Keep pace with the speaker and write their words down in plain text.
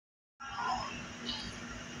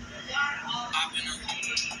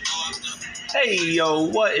Hey, yo,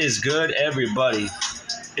 what is good, everybody?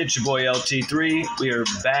 It's your boy LT3. We are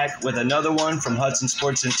back with another one from Hudson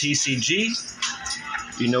Sports and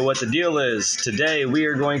TCG. You know what the deal is. Today, we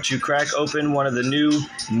are going to crack open one of the new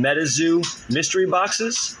MetaZoo mystery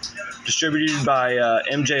boxes distributed by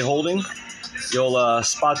MJ Holding. You'll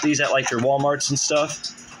spot these at like your Walmarts and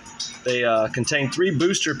stuff. They contain 3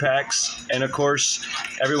 booster packs, and of course,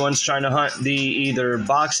 everyone's trying to hunt the either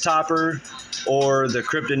box topper or the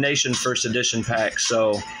Cryptid Nation First Edition pack.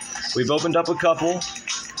 So we've opened up a couple.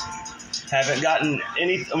 Haven't gotten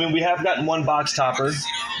any. I mean, we have gotten one box topper,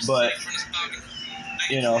 but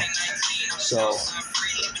you know. So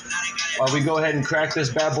while we go ahead and crack this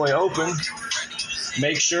bad boy open,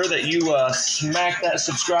 make sure that you smack that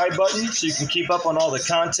subscribe button so you can keep up on all the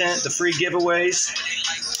content, the free giveaways,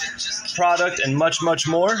 product, and much, much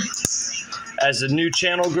more. As the new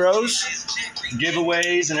channel grows,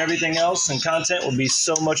 giveaways and everything else and content will be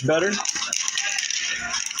so much better.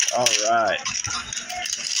 All right.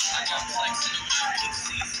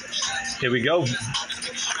 Here we go.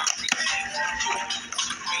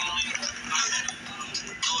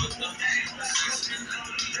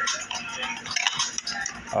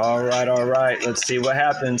 All right. Let's see what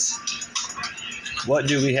happens. What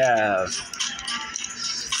do we have?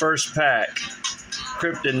 First pack,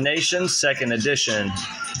 Cryptid Nation Second Edition.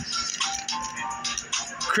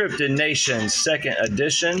 Cryptid Nation Second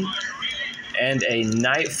Edition and a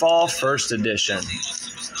Nightfall First Edition.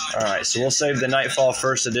 All right, so we'll save the Nightfall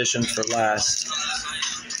First Edition for last.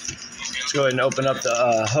 Let's go ahead and open up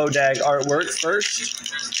the Hodag artwork first.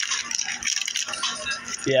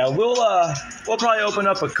 Yeah, we'll probably open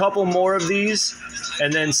up a couple more of these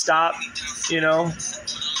and then stop, you know.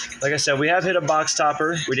 Like I said, we have hit a box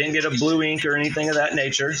topper. We didn't get a blue ink or anything of that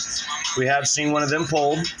nature. We have seen one of them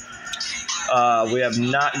pulled. We have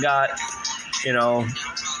not got, you know,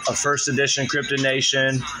 a first edition Cryptid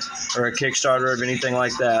Nation or a Kickstarter or anything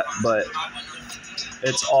like that. But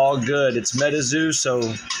it's all good. It's MetaZoo,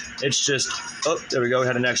 so it's just, oh, there we go. We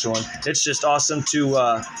had an extra one. It's just awesome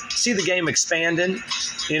to see the game expanding,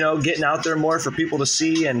 you know, getting out there more for people to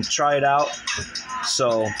see and try it out.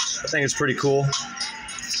 So I think it's pretty cool.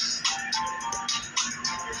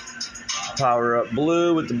 Power up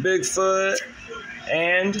blue with the Bigfoot,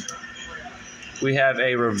 and we have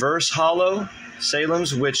a reverse hollow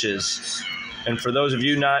Salem's Witches. And for those of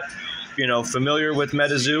you not, you know, familiar with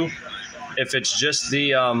MetaZoo, if it's just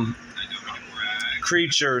the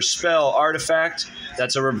creature, spell, artifact,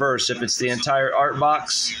 that's a reverse. If it's the entire art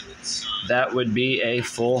box, that would be a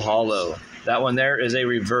full hollow. That one there is a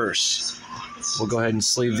reverse. We'll go ahead and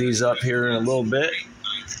sleeve these up here in a little bit.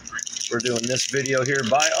 We're doing this video here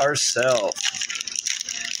by ourselves.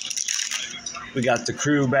 We got the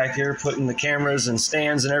crew back here putting the cameras and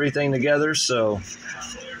stands and everything together. So,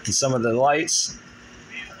 and some of the lights.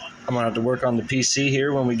 I'm gonna have to work on the PC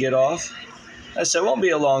here when we get off. I said it won't be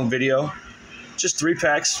a long video. Just 3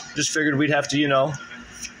 packs. Just figured we'd have to, you know,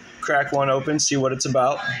 crack one open, see what it's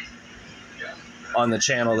about. On the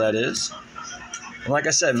channel, that is. And like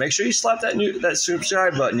I said, make sure you slap that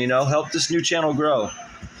subscribe button, you know, help this new channel grow.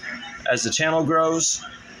 As the channel grows,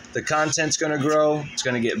 the content's going to grow. It's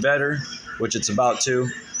going to get better, which it's about to.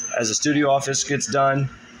 As the studio office gets done,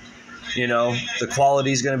 you know, the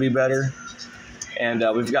quality's going to be better. And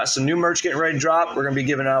we've got some new merch getting ready to drop. We're going to be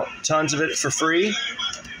giving out tons of it for free.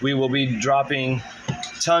 We will be dropping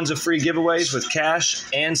tons of free giveaways with cash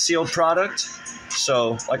and sealed product.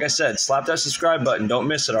 So, like I said, slap that subscribe button. Don't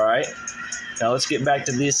miss it, all right? Now let's get back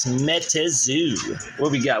to this MetaZoo.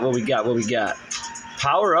 What we got?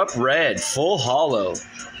 Power Up Red, full hollow.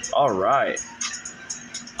 All right.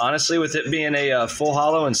 Honestly, with it being a full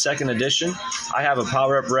hollow in second edition, I have a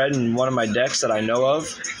Power Up Red in one of my decks that I know of.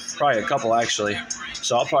 Probably a couple, actually.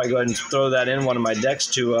 So I'll probably go ahead and throw that in one of my decks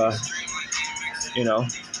to, you know,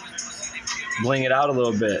 bling it out a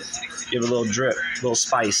little bit. Give it a little drip, a little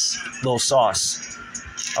spice, a little sauce.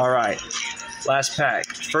 All right. Last pack.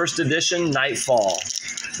 First edition, Nightfall.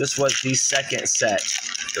 This was the second set.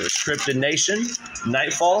 There was Cryptid Nation,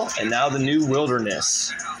 Nightfall, and now the new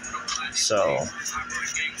Wilderness. So,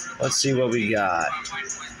 let's see what we got.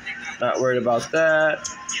 Not worried about that.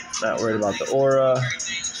 Not worried about the aura.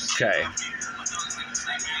 Okay.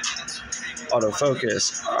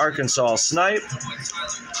 Autofocus. Arkansas Snipe.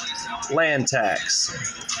 Land Tax.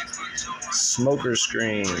 Smoker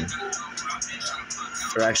Screen.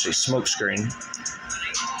 Or actually, Smoke Screen.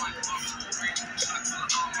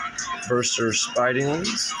 Bursting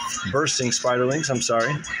Spiderlings, I'm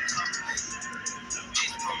sorry.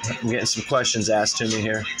 I'm getting some questions asked to me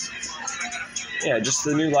here. Yeah, just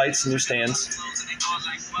the new lights, new stands.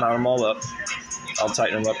 Mount them all up. I'll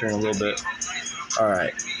tighten them up here in a little bit. All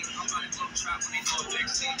right.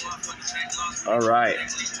 All right.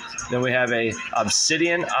 Then we have a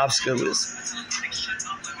Obsidian Obsculus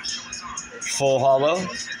full hollow.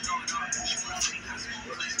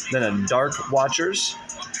 Then a Dark Watchers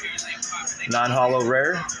non-hollow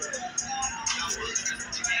rare.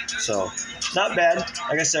 So not bad.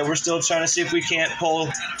 Like I said, we're still trying to see if we can't pull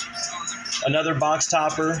another box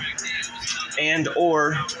topper and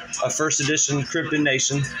or a first edition Krypton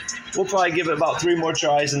Nation. We'll probably give it about 3 more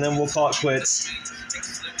tries and then we'll call it quits.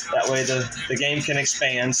 That way the game can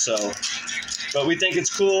expand. So, but we think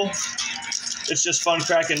it's cool. It's just fun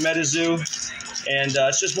cracking MetaZoo, and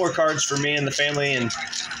it's just more cards for me and the family and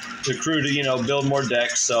the crew to build more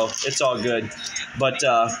decks. So it's all good. But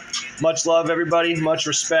much love, everybody. Much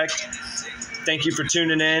respect. Thank you for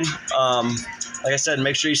tuning in. Like I said,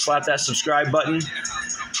 make sure you slap that subscribe button.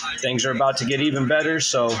 Things are about to get even better,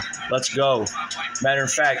 so let's go. Matter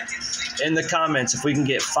of fact, in the comments, if we can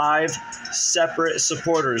get 5 separate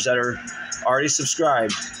supporters that are already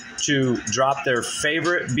subscribed to drop their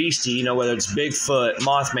favorite beastie, whether it's Bigfoot,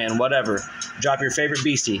 Mothman, whatever, drop your favorite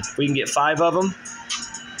beastie. If we can get 5 of them,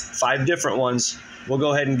 5 different ones, we'll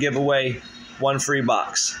go ahead and give away 1 free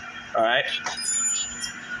box. All right?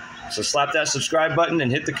 So slap that subscribe button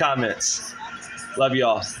and hit the comments. Love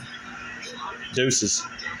y'all. Deuces.